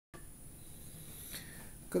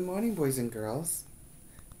Good morning, boys and girls.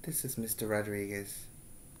 This is Mr. Rodriguez.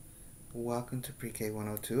 Welcome to Pre-K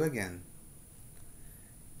 102 again.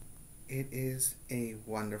 It is a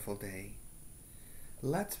wonderful day.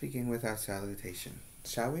 Let's begin with our salutation,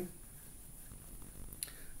 shall we?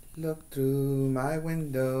 Look through my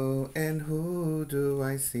window and who do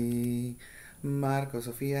I see? Marco,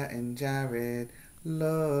 Sofia, and Jared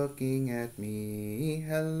looking at me.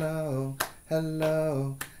 Hello,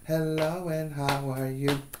 hello, hello, and how are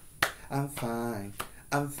you? I'm fine,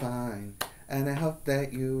 and I hope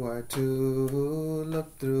that you are too.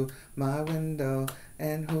 Look through my window,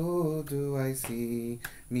 and who do I see?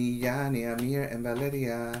 Miyani, Amir, and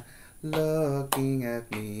Valeria looking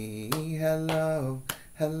at me. Hello,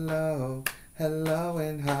 hello, hello,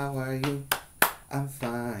 and how are you? I'm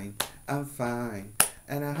fine,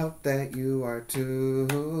 and I hope that you are too.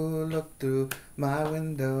 Look through my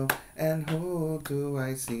window, and who do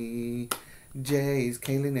I see? Jay's,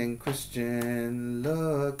 Kaylin, and Christian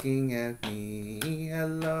looking at me.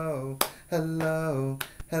 Hello, hello,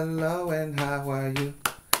 hello, and how are you?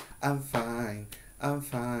 I'm fine,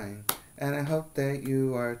 and I hope that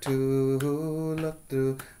you are too. Look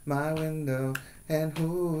through my window, and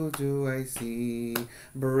who do I see?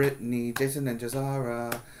 Brittany, Jason, and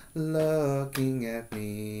Jazara looking at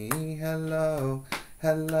me. Hello,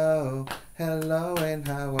 hello, hello, and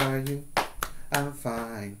how are you? I'm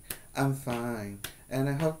fine, and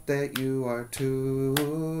I hope that you are too.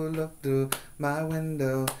 Look through my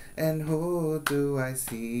window, and who do I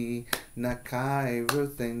see? Nakai,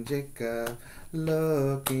 Ruth, and Jacob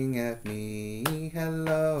looking at me.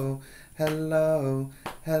 Hello, hello,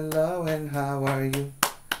 hello, and how are you?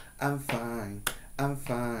 I'm fine,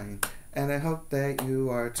 and I hope that you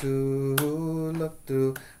are too. Look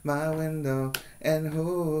through my window, and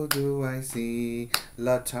who do I see?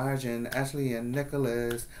 Latarjan, Ashley, and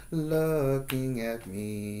Nicholas looking at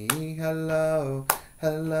me. Hello,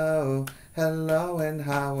 hello, hello, and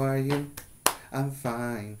how are you? I'm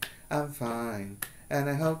fine, and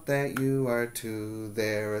I hope that you are too.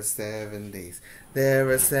 There are 7 days, there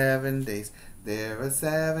are 7 days, there are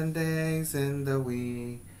 7 days in the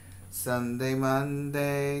week. Sunday,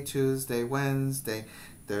 Monday, Tuesday, Wednesday,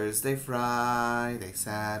 Thursday, Friday,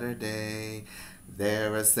 Saturday.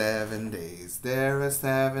 There are 7 days, there are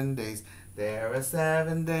 7 days, there are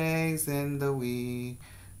 7 days in the week.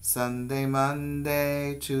 Sunday,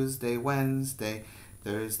 Monday, Tuesday, Wednesday,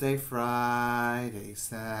 Thursday, Friday,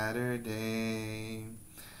 Saturday.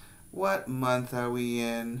 What month are we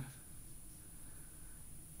in?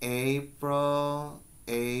 April.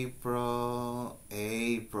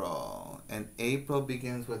 And April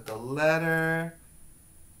begins with the letter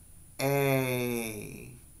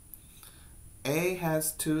A. A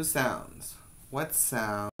has 2 sounds. What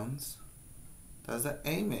sounds does an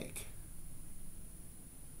A make?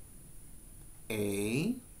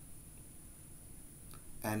 A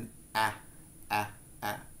and a.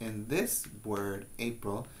 In this word,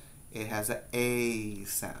 April, it has an A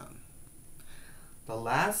sound. The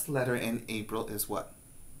last letter in April is what?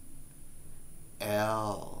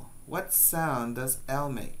 L. What sound does L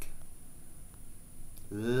make?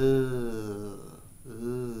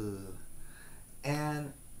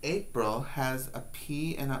 And April has a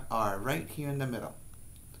P and an R right here in the middle.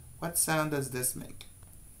 What sound does this make?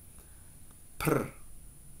 Pr.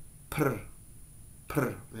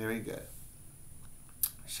 Very good.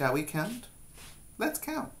 Shall we count? Let's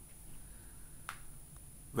count.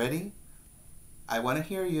 Ready? I want to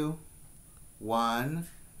hear you. 1,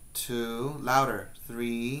 2, louder.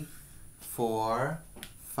 3, 4,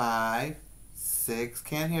 5, 6.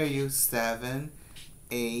 Can't hear you. 7,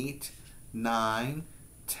 8, 9,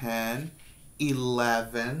 10,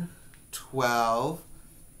 11, 12,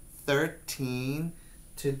 13.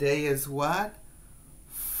 Today is what?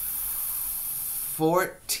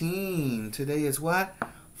 14. Today is what?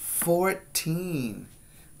 14.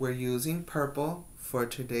 We're using purple for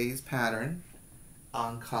today's pattern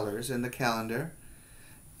on colors in the calendar.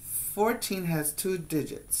 14 has 2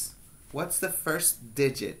 digits. What's the first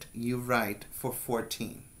digit you write for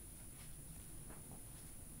 14?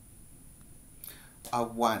 A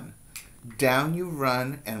 1. Down you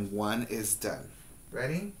run and 1 is done.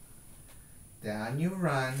 Ready? Down you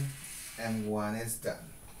run and 1 is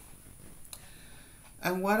done.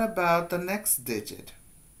 And what about the next digit?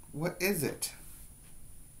 What is it?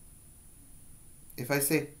 If I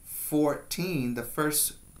say 14, the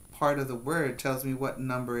first part of the word tells me what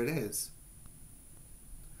number it is.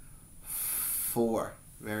 4.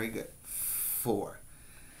 Very good. 4.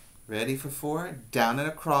 Ready for 4? Down and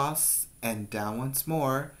across and down once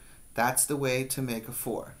more. That's the way to make a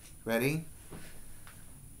 4. Ready?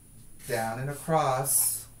 Down and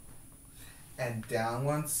across and down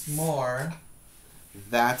once more.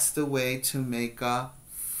 That's the way to make a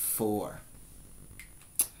 4.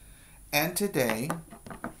 And today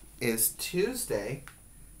is Tuesday,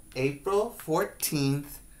 April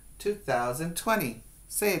 14th, 2020.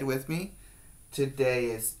 Say it with me. Today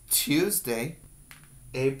is Tuesday,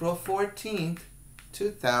 April 14th,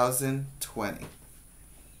 2020.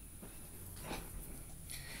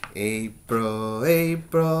 April,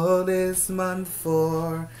 April is month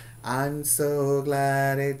 4. I'm so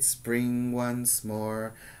glad it's spring once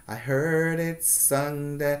more. I heard it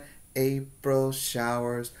sung that April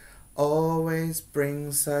showers always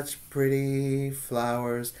bring such pretty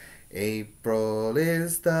flowers. April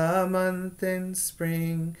is the month in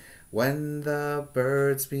spring when the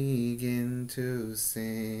birds begin to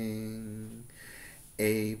sing.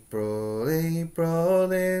 April,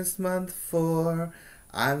 April is month 4.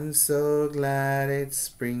 I'm so glad it's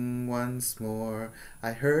spring once more.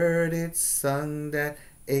 I heard it sung that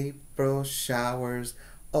April showers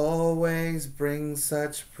always bring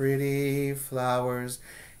such pretty flowers.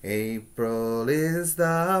 April is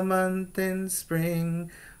the month in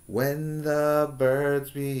spring when the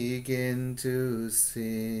birds begin to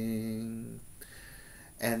sing.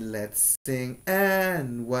 And let's sing,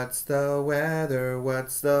 and what's the weather,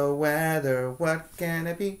 what's the weather, what can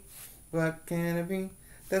it be, what can it be?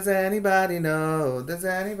 Does anybody know, does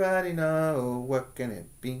anybody know, what can it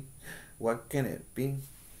be, what can it be?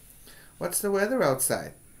 What's the weather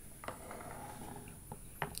outside?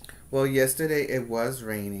 Well, yesterday it was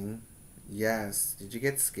raining. Yes, did you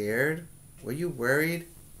get scared? Were you worried?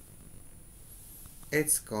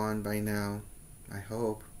 It's gone by now, I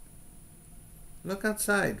hope. Look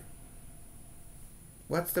outside.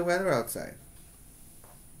 What's the weather outside?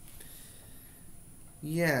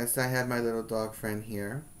 Yes, I have my little dog friend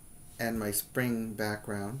here and my spring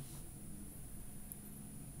background.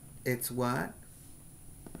 It's what?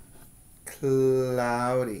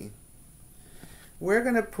 Cloudy. We're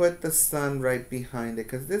going to put the sun right behind it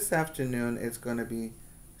because this afternoon it's going to be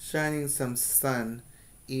shining some sun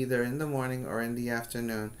either in the morning or in the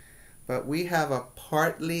afternoon. But we have a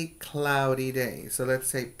partly cloudy day. So let's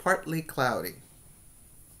say partly cloudy.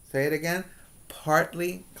 Say it again.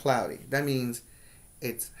 Partly cloudy. That means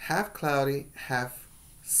it's half cloudy, half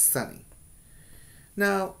sunny.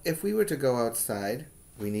 Now, if we were to go outside,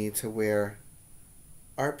 we need to wear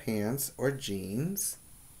our pants or jeans.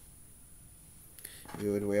 We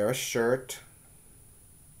would wear a shirt.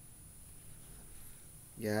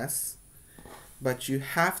 Yes. But you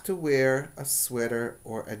have to wear a sweater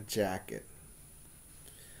or a jacket.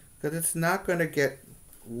 Because it's not going to get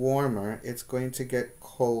warmer, it's going to get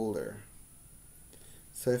colder.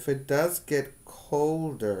 So if it does get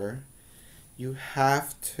colder, you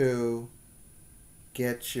have to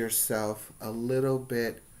get yourself a little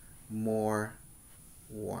bit more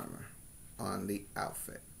warmer on the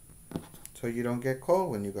outfit. So you don't get cold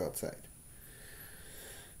when you go outside.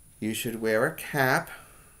 You should wear a cap.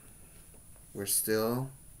 We're still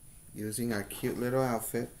using our cute little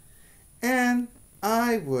outfit. And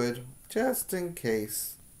I would, just in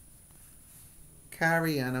case,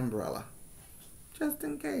 carry an umbrella. Just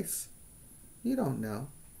in case. You don't know.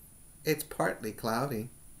 It's partly cloudy.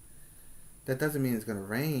 That doesn't mean it's going to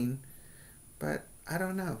rain. But I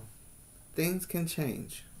don't know. Things can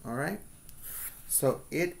change. Alright? So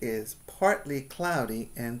it is partly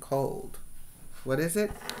cloudy and cold. What is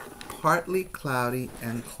it? Partly cloudy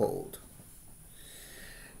and cold.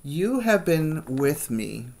 You have been with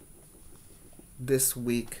me this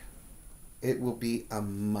week. It will be a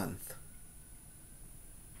month.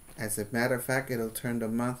 As a matter of fact, it'll turn the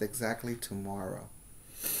month exactly tomorrow.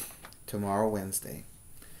 Tomorrow, Wednesday.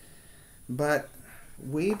 But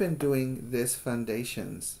we've been doing this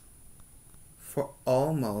foundations for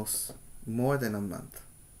almost more than a month.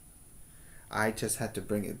 I just had to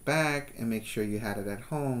bring it back and make sure you had it at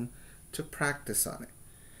home to practice on it.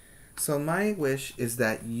 So my wish is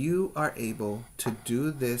that you are able to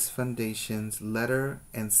do this foundations letter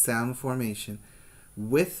and sound formation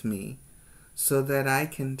with me so that I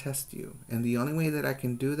can test you. And the only way that I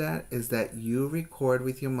can do that is that you record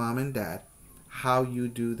with your mom and dad how you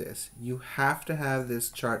do this. You have to have this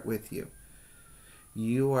chart with you.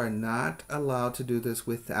 You are not allowed to do this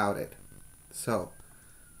without it. So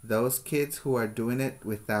those kids who are doing it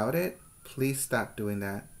without it, please stop doing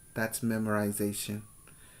that. That's memorization.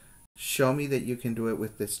 Show me that you can do it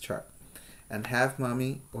with this chart. And have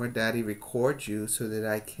mommy or daddy record you so that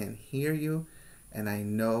I can hear you and I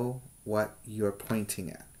know what you're pointing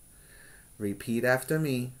at. Repeat after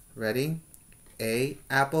me. Ready? A,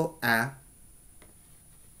 apple, A.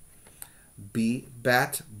 B,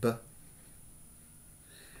 bat, B.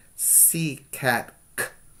 C cat, k.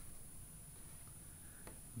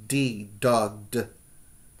 D dog, d.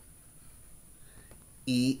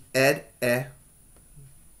 E ed, e.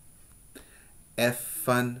 F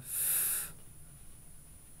fun, f.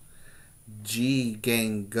 G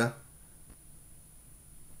gang, g.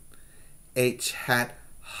 H hat,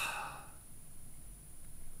 h.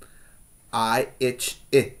 I itch,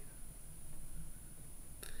 I.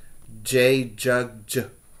 J jug, j.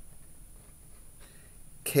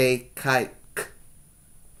 K kite, k.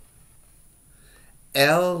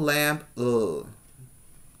 L lamp, l.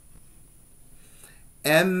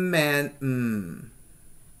 M man, m.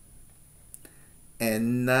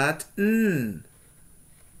 N nut, n.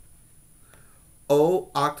 O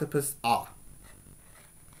octopus, ah.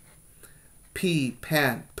 P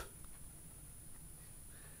pan, p.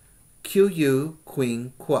 Q u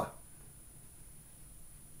queen, qua.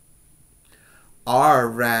 R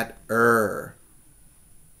rat,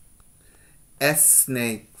 S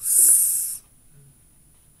snake, s.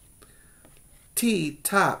 T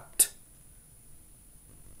top, t.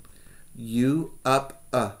 U up,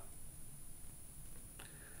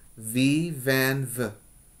 V van, v.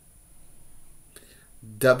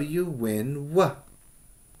 W win, w.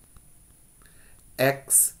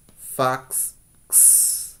 X fox,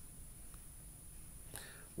 x.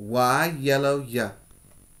 Y yellow, y.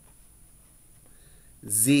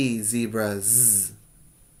 Z zebra, z.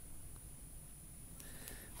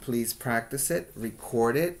 Please practice it,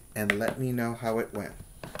 record it, and let me know how it went.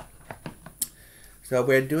 So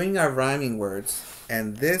we're doing our rhyming words,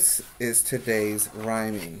 and this is today's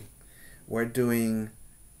rhyming. We're doing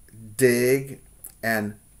dig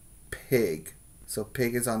and pig. So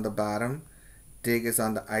pig is on the bottom, dig is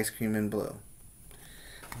on the ice cream in blue.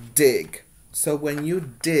 Dig. So when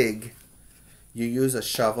you dig, you use a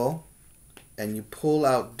shovel and you pull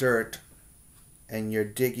out dirt and you're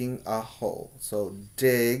digging a hole. So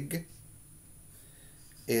dig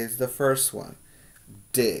is the first one.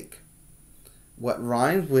 Dig. What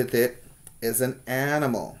rhymes with it is an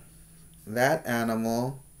animal. That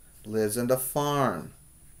animal lives in the farm.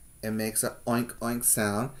 It makes a oink oink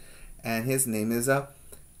sound, and his name is a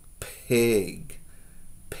pig.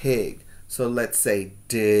 Pig. So let's say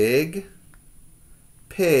dig,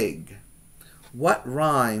 pig. What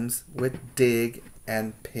rhymes with dig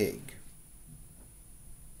and pig?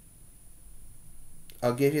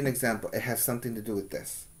 I'll give you an example. It has something to do with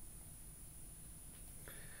this.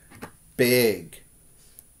 Big.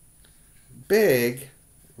 Big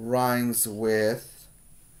rhymes with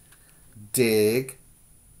dig,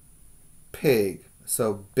 pig.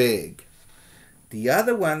 So big. The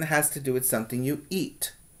other one has to do with something you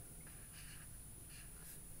eat.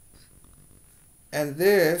 And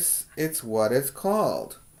this, it's what it's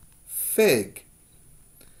called. Fig.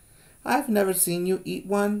 I've never seen you eat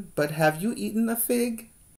one, but have you eaten a fig?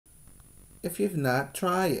 If you've not,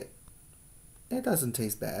 try it. It doesn't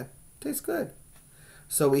taste bad. It tastes good.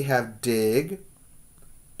 So we have dig,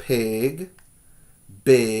 pig,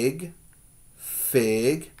 big,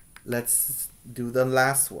 fig. Let's do the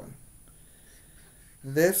last one.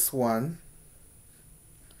 This one,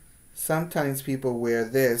 sometimes people wear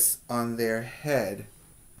this on their head.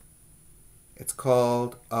 It's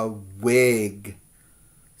called a wig.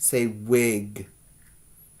 Say wig.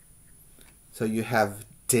 So you have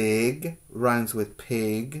dig, rhymes with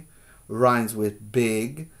pig, rhymes with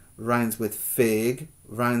big, rhymes with fig,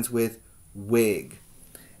 rhymes with wig.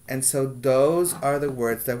 And so those are the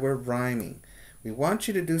words that we're rhyming. We want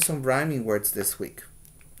you to do some rhyming words this week.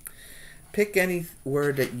 Pick any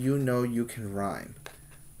word that you know you can rhyme.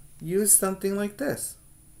 Use something like this.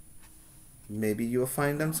 Maybe you'll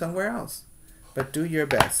find them somewhere else. But do your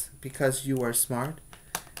best because you are smart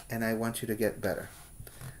and I want you to get better.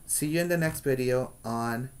 See you in the next video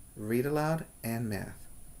on Read Aloud and Math.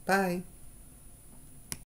 Bye.